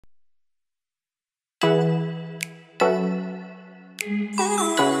Hi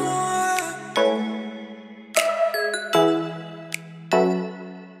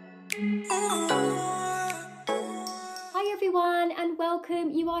everyone and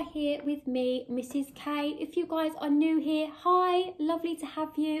welcome. You are here with me, Mrs. K. If you guys are new here, hi, lovely to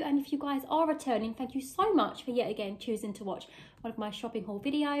have you. And if you guys are returning, thank you so much for yet again choosing to watch one of my shopping haul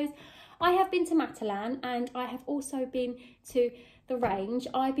videos. I have been to Matalan and I have also been to the Range.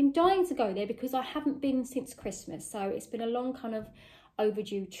 I've been dying to go there because I haven't been since Christmas, so it's been a long kind of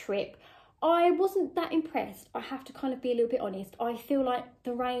overdue trip. I wasn't that impressed, I have to kind of be a little bit honest. I feel like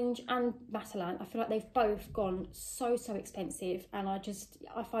the Range and Matalan, I feel like they've both gone so expensive, and I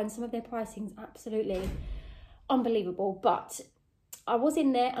find some of their pricings absolutely unbelievable. But I was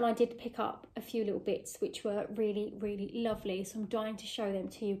in there and I did pick up a few little bits which were really lovely, so I'm dying to show them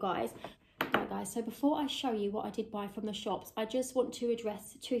to you guys. Right guys, so before I show you what I did buy from the shops, I just want to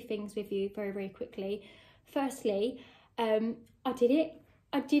address two things with you very quickly. Firstly, I did it.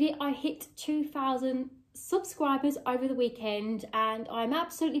 I hit 2,000 subscribers over the weekend and I'm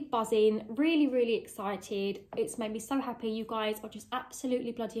absolutely buzzing, really excited. It's made me so happy. You guys are just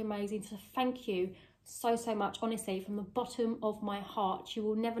absolutely bloody amazing. So thank you so much, honestly, from the bottom of my heart. You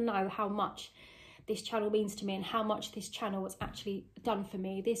will never know how much this channel means to me and how much this channel has actually done for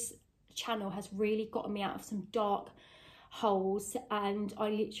me. This channel has really gotten me out of some dark holes, and I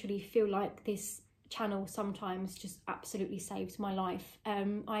literally feel like this channel sometimes just absolutely saves my life.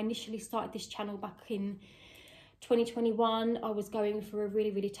 I initially started this channel back in 2021. I was going through a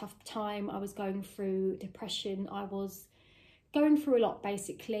really tough time. I was going through depression. I was going through a lot,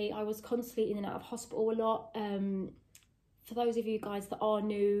 basically. I was constantly in and out of hospital a lot. For those of you guys that are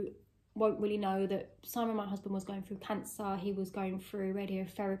new, won't really know that Simon, my husband, was going through cancer. He was going through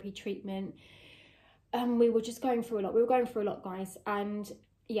radiotherapy treatment. We were just going through a lot. We were going through a lot, guys. And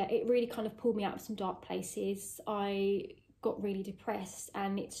yeah, it really kind of pulled me out of some dark places. I got really depressed,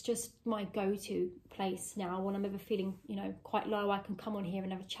 and it's just my go-to place now. When I'm ever feeling, you know, quite low, I can come on here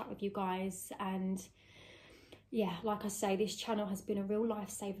and have a chat with you guys. And yeah, like I say, this channel has been a real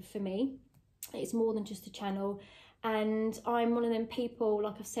lifesaver for me. It's more than just a channel. And I'm one of them people,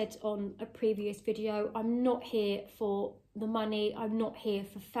 like I've said on a previous video, I'm not here for the money. I'm not here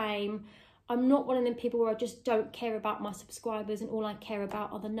for fame. I'm not one of them people where I just don't care about my subscribers and all I care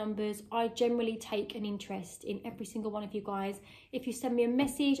about are the numbers. I generally take an interest in every single one of you guys. If you send me a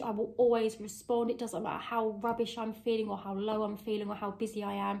message, I will always respond. It doesn't matter how rubbish I'm feeling or how low I'm feeling or how busy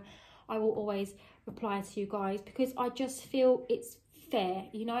I am. I will always reply to you guys because I just feel it's fair,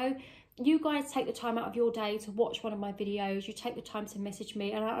 you know? You guys take the time out of your day to watch one of my videos. You take the time to message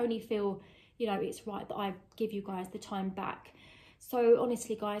me, and I only feel, you know, it's right that I give you guys the time back. So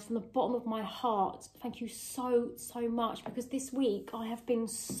honestly, guys, from the bottom of my heart, thank you so much, because this week I have been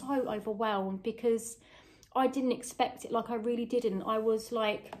so overwhelmed because I didn't expect it. Like, I really didn't. I was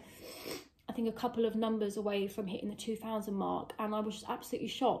like, I think a couple of numbers away from hitting the 2,000 mark, and I was just absolutely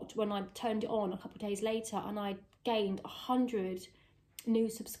shocked when I turned it on a couple of days later and I gained 100 new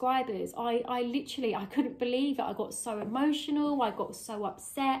subscribers. I literally, I couldn't believe it. I got so emotional, I got so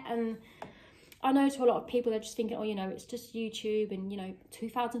upset, and I know to a lot of people, they're just thinking, oh, you know, it's just YouTube and, you know,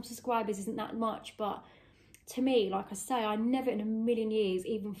 2,000 subscribers isn't that much. But to me, like I say, I never in a million years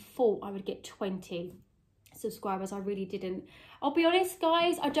even thought I would get 20 subscribers. I really didn't. I'll be honest,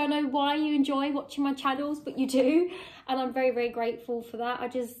 guys, I don't know why you enjoy watching my channels, but you do. And I'm very grateful for that. I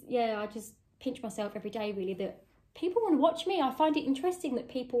just pinch myself every day, really, that people want to watch me. I find it interesting that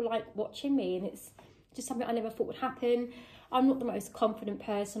people like watching me, and it's just something I never thought would happen. I'm not the most confident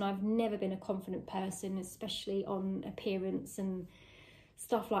person. I've never been a confident person, especially on appearance and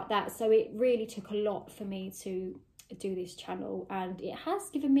stuff like that. So it really took a lot for me to do this channel, and it has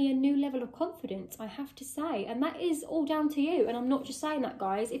given me a new level of confidence, I have to say. And that is all down to you. And I'm not just saying that,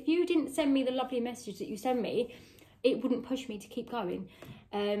 guys. If you didn't send me the lovely message that you send me, it wouldn't push me to keep going.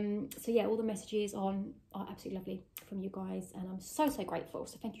 So yeah, all the messages are absolutely lovely from you guys, and I'm so grateful.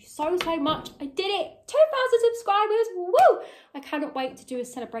 So thank you so much. I did it. 2,000 subscribers. Woo! I cannot wait to do a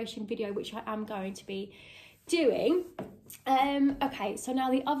celebration video, which I am going to be doing. Okay, so now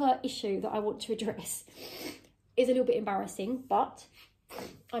the other issue that I want to address is a little bit embarrassing, but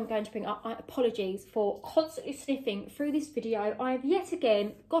I'm going to bring up my apologies for constantly sniffing through this video. I have yet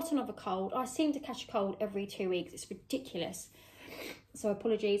again got another cold. I seem to catch a cold every 2 weeks. It's ridiculous. So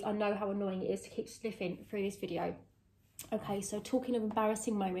apologies. I know how annoying it is to keep sniffing through this video. Okay, so talking of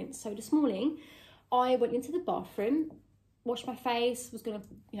embarrassing moments. So this morning I went into the bathroom, washed my face, was going to,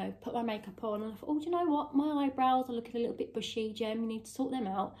 you know, put my makeup on, and I thought, oh, do you know what? My eyebrows are looking a little bit bushy, Jem. You need to sort them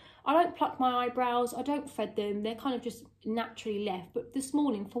out. I don't pluck my eyebrows. I don't thread them. They're kind of just naturally left. But this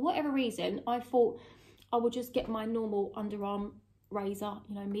morning, for whatever reason, I thought I would just get my normal underarm razor,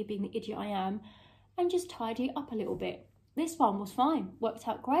 you know, me being the idiot I am, and just tidy it up a little bit. This one was fine, worked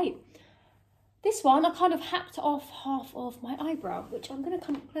out great. This one, I kind of hacked off half of my eyebrow, which I'm going to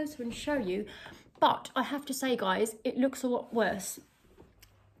come closer and show you. But I have to say, guys, it looks a lot worse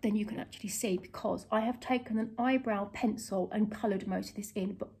than you can actually see, because I have taken an eyebrow pencil and coloured most of this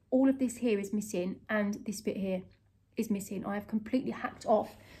in, but all of this here is missing, and this bit here is missing. I have completely hacked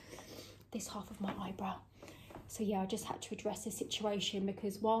off this half of my eyebrow. So yeah, I just had to address the situation,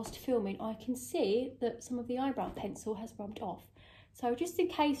 because whilst filming I can see that some of the eyebrow pencil has rubbed off. So just in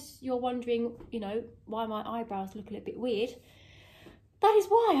case you're wondering, you know, why my eyebrows look a little bit weird, that is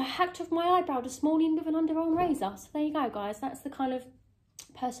why I hacked off my eyebrow this morning with an underarm razor. So there you go, guys, that's the kind of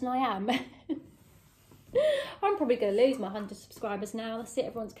person I am. I'm probably going to lose my 100 subscribers now. That's it,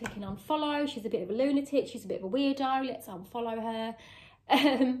 everyone's clicking unfollow. She's a bit of a lunatic, she's a bit of a weirdo, let's unfollow her.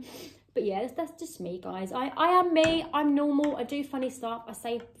 But yeah, that's just me, guys. I am me, I'm normal, I do funny stuff, I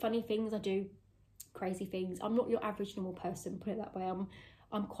say funny things, I do crazy things. I'm not your average normal person, put it that way.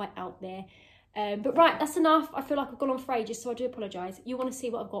 I'm quite out there. But right, that's enough. I feel like I've gone on for ages, so I do apologise. You want to see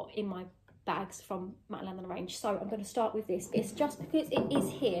what I've got in my bags from Matalan and Range. So I'm going to start with this. It's just because it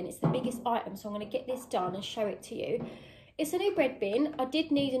is here and it's the biggest item, so I'm going to get this done and show it to you. It's a new bread bin. I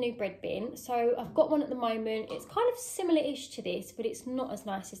did need a new bread bin, so I've got one at the moment. It's kind of similar-ish to this, but it's not as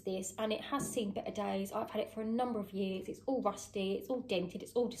nice as this, and it has seen better days. I've had it for a number of years. It's all rusty, it's all dented,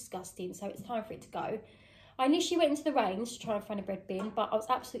 it's all disgusting, so it's time for it to go. I initially went into the Range to try and find a bread bin, but I was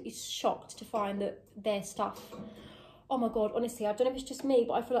absolutely shocked to find that their stuff, oh my God, honestly, I don't know if it's just me,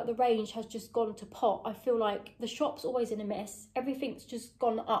 but I feel like the Range has just gone to pot. I feel like the shop's always in a mess. Everything's just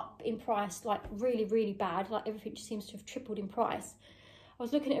gone up in price, like really, really bad. Like everything just seems to have tripled in price. I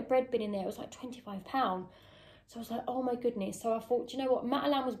was looking at a bread bin in there, it was like £25. So I was like, oh my goodness. So I thought, do you know what?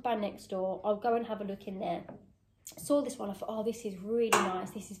 Matalan was banned next door. I'll go and have a look in there. Saw this one, I thought, oh, this is really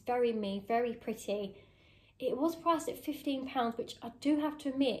nice. This is very me, very pretty. It was priced at £15, which I do have to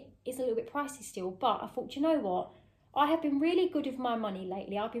admit is a little bit pricey still. But I thought, do you know what? I have been really good with my money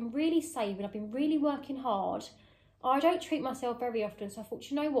lately. I've been really saving. I've been really working hard. I don't treat myself very often. So I thought,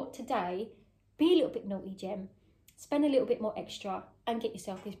 you know what? Today, be a little bit naughty, Gem. Spend a little bit more extra and get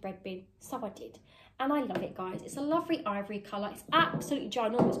yourself this bread bin. So I did. And I love it, guys. It's a lovely ivory colour. It's absolutely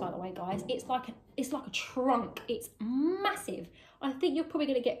ginormous, by the way, guys. It's like a trunk. It's massive. I think you're probably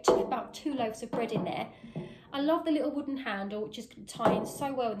going to get about 2 loaves of bread in there. I love the little wooden handle, which is going to tie in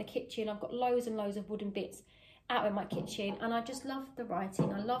so well in the kitchen. I've got loads and loads of wooden bits out in my kitchen, and I just love the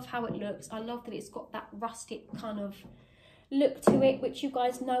writing. I love how it looks. I love that it's got that rustic kind of look to it, which you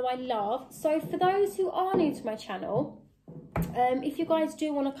guys know I love. So for those who are new to my channel, if you guys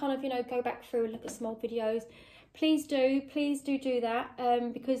do want to kind of, you know, go back through and look at some old videos, please do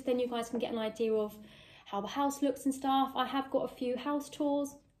that, because then you guys can get an idea of how the house looks and stuff. I have got a few house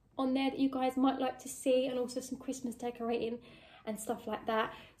tours on there that you guys might like to see, and also some Christmas decorating and stuff like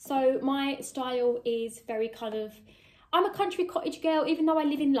that. So my style is very kind of, I'm a country cottage girl, even though I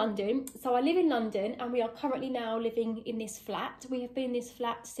live in London. So I live in London, and we are currently now living in this flat. We have been in this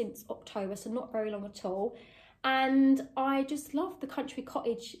flat since October, so not very long at all. And I just love the country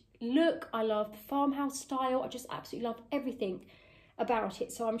cottage look. I love the farmhouse style. I just absolutely love everything about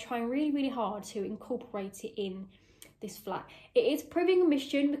it. So I'm trying really, really hard to incorporate it in this flat. It is proving a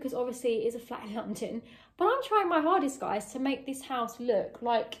mission, because obviously it is a flat in London, but I'm trying my hardest, guys, to make this house look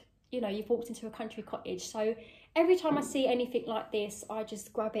like, you know, you've walked into a country cottage. So every time I see anything like this, I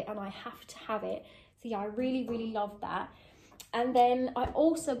just grab it and I have to have it. So yeah, I really, really love that. And then I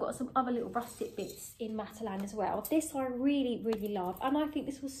also got some other little rustic bits in Matalan as well. This I really, really love, and I think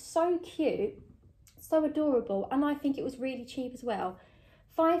this was so cute, so adorable, and I think it was really cheap as well.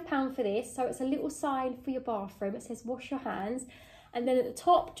 £5 for this. So it's a little sign for your bathroom. It says wash your hands, and then at the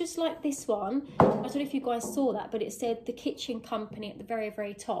top, just like this one, I don't know if you guys saw that, but it said the kitchen company at the very,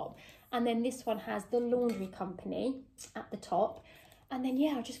 very top, and then this one has the laundry company at the top. And then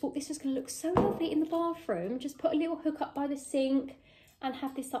yeah, I just thought this was going to look so lovely in the bathroom. Just put a little hook up by the sink and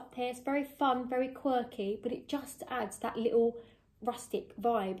have this up there. It's very fun, very quirky, but it just adds that little rustic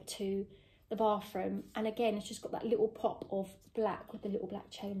vibe to the bathroom. And again, it's just got that little pop of black with the little black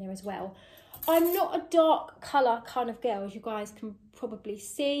chain there as well. I'm not a dark colour kind of girl, as you guys can probably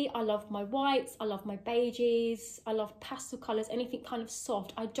see. I love my whites, I love my beiges, I love pastel colours, anything kind of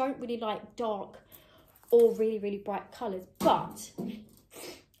soft. I don't really like dark or really, really bright colours, but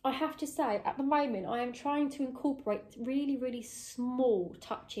I have to say, at the moment, I am trying to incorporate really, really small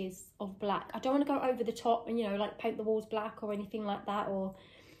touches of black. I don't want to go over the top and, you know, like paint the walls black or anything like that, or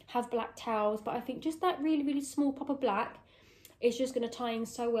have black towels, but I think just that really, really small pop of black is just going to tie in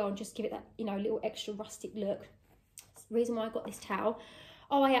so well and just give it that, you know, little extra rustic look. reason why I got this towel.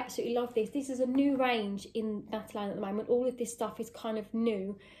 Oh, I absolutely love this. This is a new range in Matalan at the moment. All of this stuff is kind of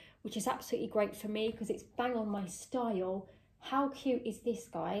new, which is absolutely great for me because it's bang on my style. How cute is this,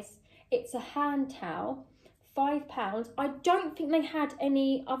 guys? It's a hand towel, £5. I don't think they had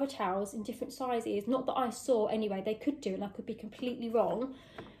any other towels in different sizes. Not that I saw anyway. They could do, and I could be completely wrong.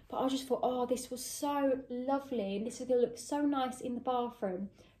 But I just thought, oh, this was so lovely. And this is going to look so nice in the bathroom,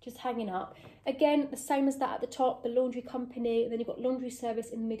 just hanging up. Again, the same as that at the top, the laundry company. And then you've got laundry service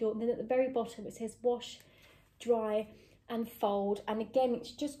in the middle. And then at the very bottom, it says wash, dry, and fold. And again,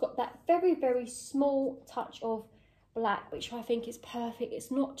 it's just got that very, very small touch of black, which I think is perfect.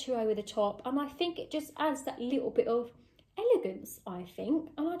 It's not too over the top. And I think it just adds that little bit of elegance, I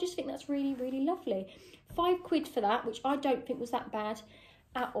think. And I just think that's really, really lovely. £5 for that, which I don't think was that bad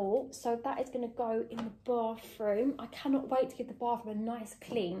at all. So that is going to go in the bathroom. I cannot wait to give the bathroom a nice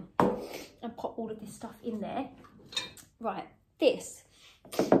clean and pop all of this stuff in there. Right, this.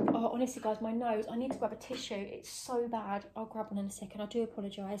 Oh, honestly, guys, my nose. I need to grab a tissue. It's so bad. I'll grab one in a second. I do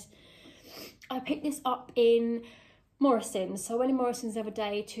apologise. I picked this up in Morrison's. So I went in Morrison's the other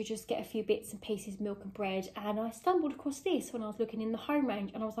day to just get a few bits and pieces, milk and bread. And I stumbled across this when I was looking in the home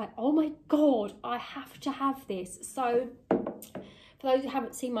range. And I was like, oh my God, I have to have this. So for those who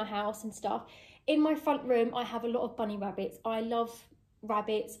haven't seen my house and stuff, in my front room, I have a lot of bunny rabbits. I love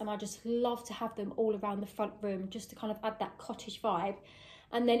rabbits and I just love to have them all around the front room just to kind of add that cottage vibe.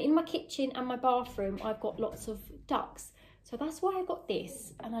 And then in my kitchen and my bathroom, I've got lots of ducks. So that's why I got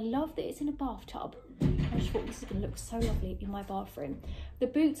this. And I love that it's in a bathtub. I just thought this is going to look so lovely in my bathroom. The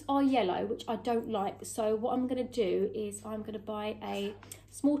boots are yellow, which I don't like. So what I'm going to do is I'm going to buy a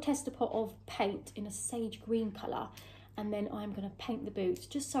small tester pot of paint in a sage green colour. And then I'm going to paint the boots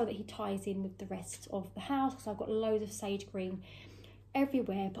just so that he ties in with the rest of the house, because I've got loads of sage green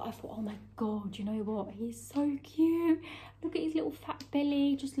everywhere. But I thought, oh my God, you know what? He's so cute. Look at his little fat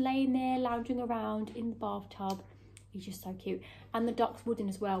belly just laying there, lounging around in the bathtub. He's just so cute. And the duck's wooden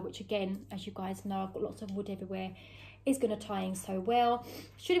as well, which again, as you guys know, I've got lots of wood everywhere, is going to tie in so well.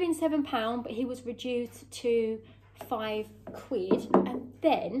 Should have been £7, but he was reduced to £5. And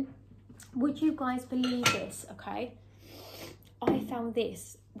then, would you guys believe this, okay? I found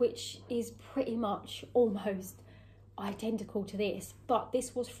this, which is pretty much almost identical to this, but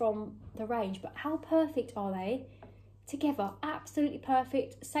this was from the range. But how perfect are they together? Absolutely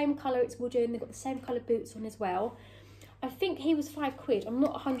perfect. Same colour, it's wooden. They've got the same colour boots on as well. I think he was £5. I'm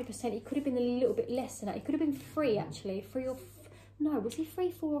not 100%. He could have been a little bit less than that. He could have been free, actually. No, was he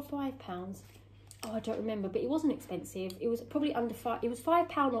 £3, £4 or £5? Oh, I don't remember, but it wasn't expensive. It was probably under £5. It was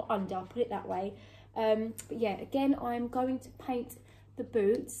 £5 or under, I'll put it that way. But yeah, again, I'm going to paint the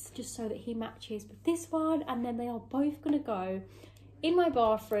boots just so that he matches with this one, and then they are both going to go in my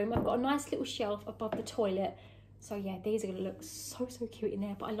bathroom. I've got a nice little shelf above the toilet, so yeah, these are going to look so cute in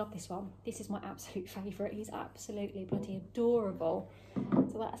there. But I love this one. This is my absolute favourite. He's absolutely bloody adorable.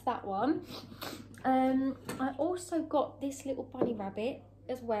 So that's that one. I also got this little bunny rabbit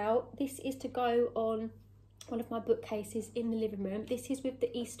as well. This is to go on one of my bookcases in the living room. This is with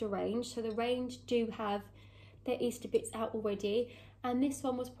the Easter range, so the range do have their Easter bits out already, and this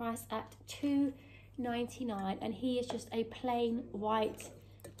one was priced at £2.99, and he is just a plain white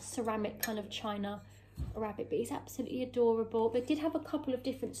ceramic kind of china rabbit, but he's absolutely adorable. They did have a couple of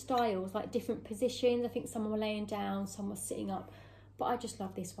different styles, like different positions. I think some were laying down, some were sitting up, but I just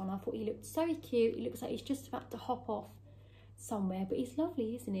love this one. I thought he looked so cute. He looks like he's just about to hop off somewhere, but he's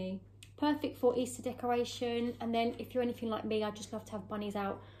lovely, isn't he? Perfect for Easter decoration. And then if you're anything like me, I just love to have bunnies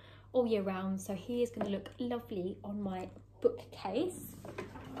out all year round, so he is going to look lovely on my bookcase.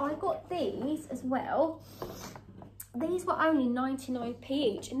 I got these as well. These were only 99p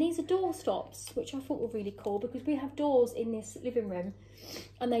each, and these are door stops, which I thought were really cool because we have doors in this living room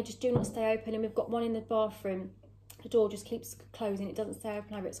and they just do not stay open, and we've got one in the bathroom. The door just keeps closing, it doesn't stay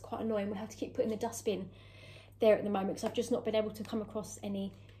open over. It's quite annoying. We have to keep putting the dustbin there at the moment because I've just not been able to come across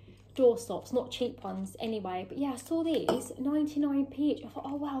any door stops, not cheap ones anyway. But yeah, I saw these 99p each. I thought,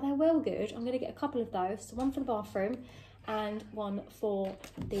 oh wow, they're well good. I'm going to get a couple of those, so one for the bathroom and one for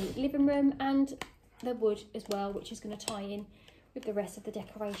the living room, and the wood as well, which is going to tie in with the rest of the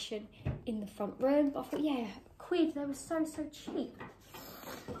decoration in the front room. But I thought, yeah, £1, they were so cheap.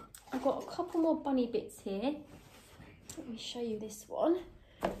 I've got a couple more bunny bits here. Let me show you this one.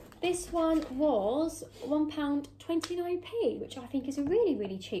 This one was £1.29p, which I think is a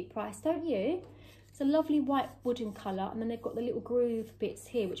really cheap price, don't you? It's a lovely white wooden colour, and then they've got the little groove bits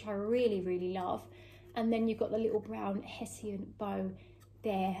here, which I really love. And then you've got the little brown Hessian bow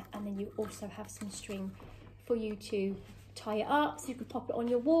there, and then you also have some string for you to tie it up so you can pop it on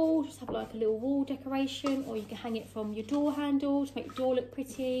your wall, just have like a little wall decoration, or you can hang it from your door handle to make your door look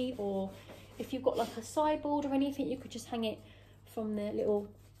pretty, or if you've got like a sideboard or anything, you could just hang it from the little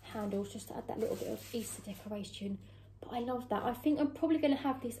handles just to add that little bit of Easter decoration. But I love that. I think I'm probably going to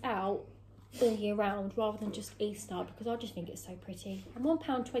have this out all year round rather than just Easter, because I just think it's so pretty. And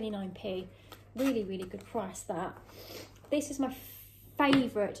 £1.29p, really, really good price that. This is my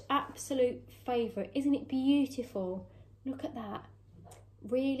favourite, absolute favourite. Isn't it beautiful? Look at that.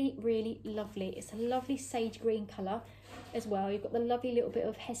 Really, really lovely. It's a lovely sage green colour as well. You've got the lovely little bit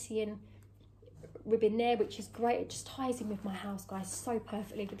of Hessian ribbon there, which is great. It just ties in with my house, guys, so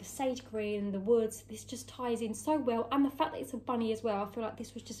perfectly with the sage green and the woods. This just ties in so well, and the fact that it's a bunny as well. I feel like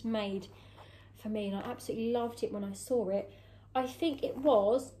this was just made for me, and I absolutely loved it when I saw it. I think it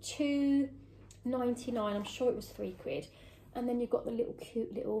was £2.99. I'm sure it was £3. And then you've got the little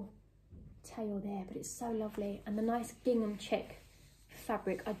cute little tail there, but it's so lovely, and the nice gingham check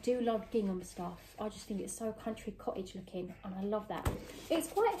fabric. I do love gingham stuff. I just think it's so country cottage looking, and I love that. It's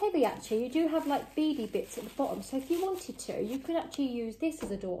quite heavy actually. You do have like beady bits at the bottom, so if you wanted to, you could actually use this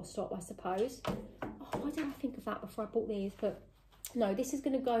as a doorstop, I suppose. Oh, why didn't I think of that before I bought these? But no, this is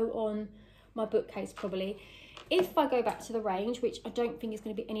going to go on my bookcase probably. If I go back to the range, which I don't think is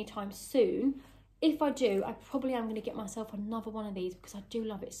going to be anytime soon, if I do, I probably am going to get myself another one of these because I do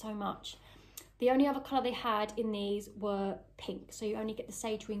love it so much. The only other colour they had in these were pink, so you only get the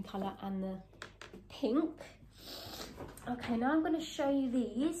sage green colour and the pink. Okay, now I'm going to show you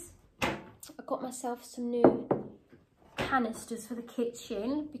these. I got myself some new canisters for the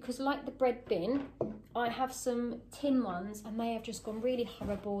kitchen because, like the bread bin, I have some tin ones and they have just gone really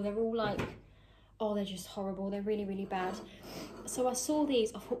horrible. They're all like, oh, they're just horrible. They're really, really bad. So I saw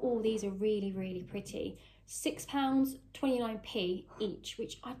these. I thought, oh, these are really, really pretty. £6.29p each,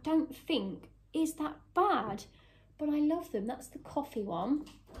 which I don't think is that bad, but I love them. That's the coffee one,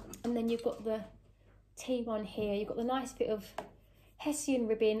 and then you've got the tea one here. You've got the nice bit of Hessian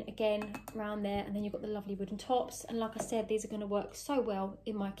ribbon again around there, and then you've got the lovely wooden tops. And like I said, these are going to work so well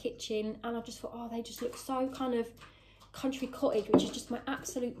in my kitchen, and I just thought, oh, they just look so kind of country cottage, which is just my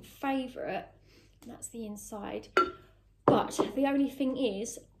absolute favourite. And that's the inside. But the only thing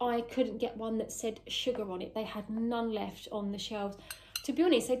is, I couldn't get one that said sugar on it. They had none left on the shelves. To be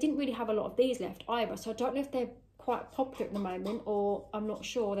honest, they didn't really have a lot of these left either, so I don't know if they're quite popular at the moment, or I'm not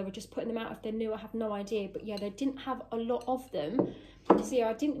sure. They were just putting them out if they're new, I have no idea. But yeah, they didn't have a lot of them. So yeah,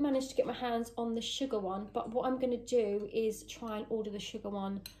 I didn't manage to get my hands on the sugar one, but what I'm going to do is try and order the sugar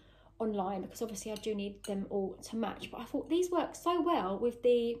one online, because obviously I do need them all to match. But I thought these work so well with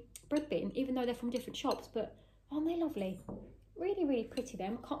the bread bin, even though they're from different shops, but aren't they lovely? Really, really pretty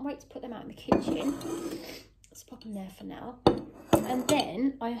them. I can't wait to put them out in the kitchen. Let's pop them there for now. And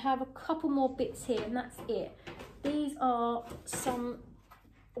then I have a couple more bits here, and that's it. These are some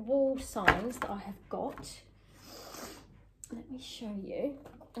wall signs that I have got. Let me show you.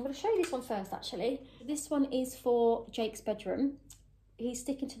 I'm going to show you this one first, actually. This one is for Jake's bedroom. He's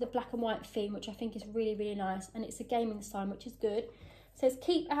sticking to the black and white theme, which I think is really, really nice. And it's a gaming sign, which is good. It says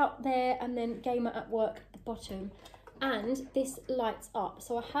keep out there, and then gamer at work at the bottom. And this lights up.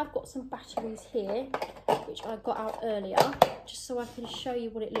 So I have got some batteries here, which I got out earlier, just so I can show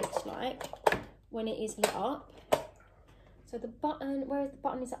you what it looks like when it is lit up. So the button, where is the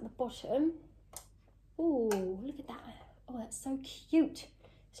button? Is at the bottom. Oh, look at that. Oh, that's so cute.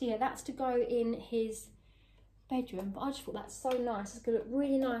 So yeah, that's to go in his bedroom, but I just thought that's so nice. It's going to look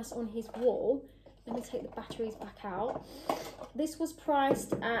really nice on his wall. Let me take the batteries back out. This was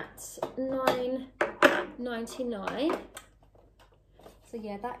priced at $9.99. So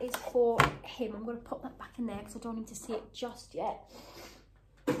yeah, that is for him. I'm going to pop that back in there because I don't need to see it just yet.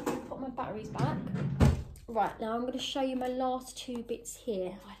 Put my batteries back. Right, now I'm going to show you my last two bits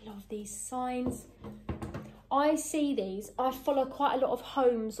here. I love these signs. I see these. I follow quite a lot of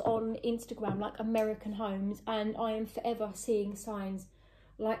homes on Instagram, like American homes, and I am forever seeing signs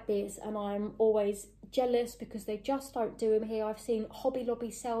like this, and I'm always jealous because they just don't do them here. I've seen Hobby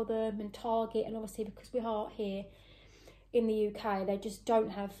Lobby sell them and Target, and obviously because we are here in the UK, they just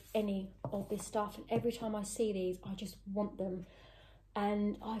don't have any of this stuff, and every time I see these I just want them.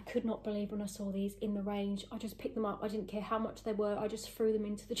 And I could not believe when I saw these in the range. I just picked them up. I didn't care how much they were. I just threw them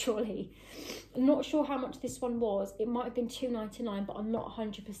into the trolley. I'm not sure how much this one was. It might have been $2.99, but I'm not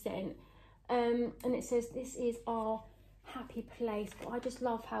 100%. And it says this is our happy place. But I just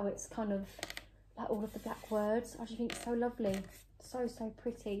love how it's kind of like all of the black words. I just think it's so lovely. So, so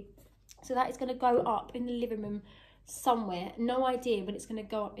pretty. So that is going to go up in the living room somewhere. No idea, but it's going to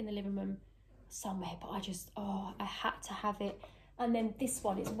go up in the living room somewhere. But I just, oh, I had to have it. And then this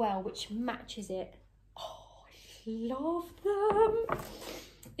one as well, which matches it. Oh, I love them.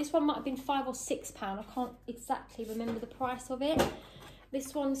 This one might have been £5 or £6. I can't exactly remember the price of it.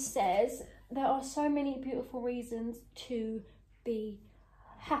 This one says, there are so many beautiful reasons to be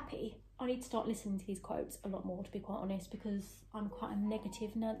happy. I need to start listening to these quotes a lot more, to be quite honest, because I'm quite a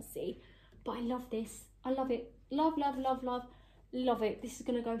negative Nancy. But I love this. I love it. Love, love, love, love, love it. This is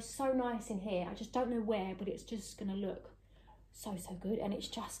going to go so nice in here. I just don't know where, but it's just going to look so, so good. And it's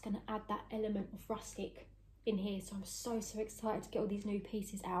just going to add that element of rustic in here. So I'm so, so excited to get all these new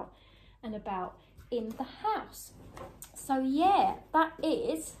pieces out and about in the house. So yeah, that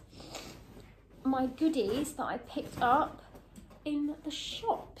is my goodies that I picked up in the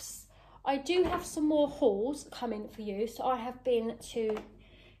shops. I do have some more hauls coming for you. So I have been to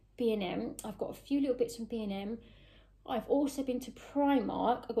B&M. I've got a few little bits from B&M. I've also been to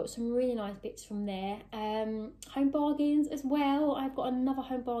Primark. I've got some really nice bits from there. Home Bargains as well. I've got another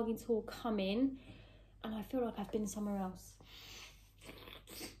Home Bargains haul coming. And I feel like I've been somewhere else.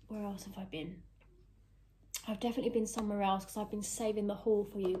 Where else have I been? I've definitely been somewhere else because I've been saving the haul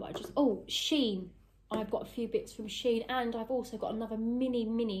for you. But I just, oh, Shein. I've got a few bits from Shein. And I've also got another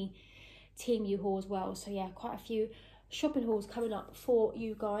mini Team U haul as well. So yeah, quite a few shopping hauls coming up for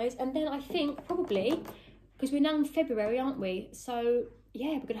you guys. And then I think probably, because we're now in February, aren't we? So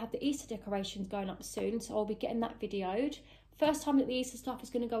yeah, we're going to have the Easter decorations going up soon. So I'll be getting that videoed. First time that the Easter stuff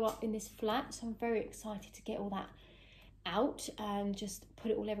is going to go up in this flat. So I'm very excited to get all that out and just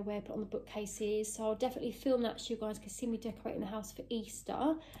put it all everywhere, put on the bookcases. So I'll definitely film that so you guys can see me decorating the house for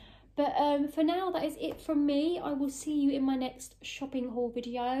Easter. But for now, that is it from me. I will see you in my next shopping haul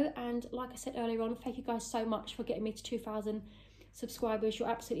video. And like I said earlier on, thank you guys so much for getting me to 2,000 subscribers. You're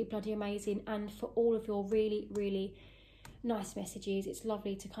absolutely bloody amazing. And for all of your really, really nice messages. It's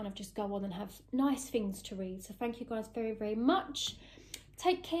lovely to kind of just go on and have nice things to read. So thank you guys very, very much.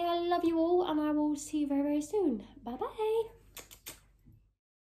 Take care. I love you all. And I will see you very, very soon. Bye-bye.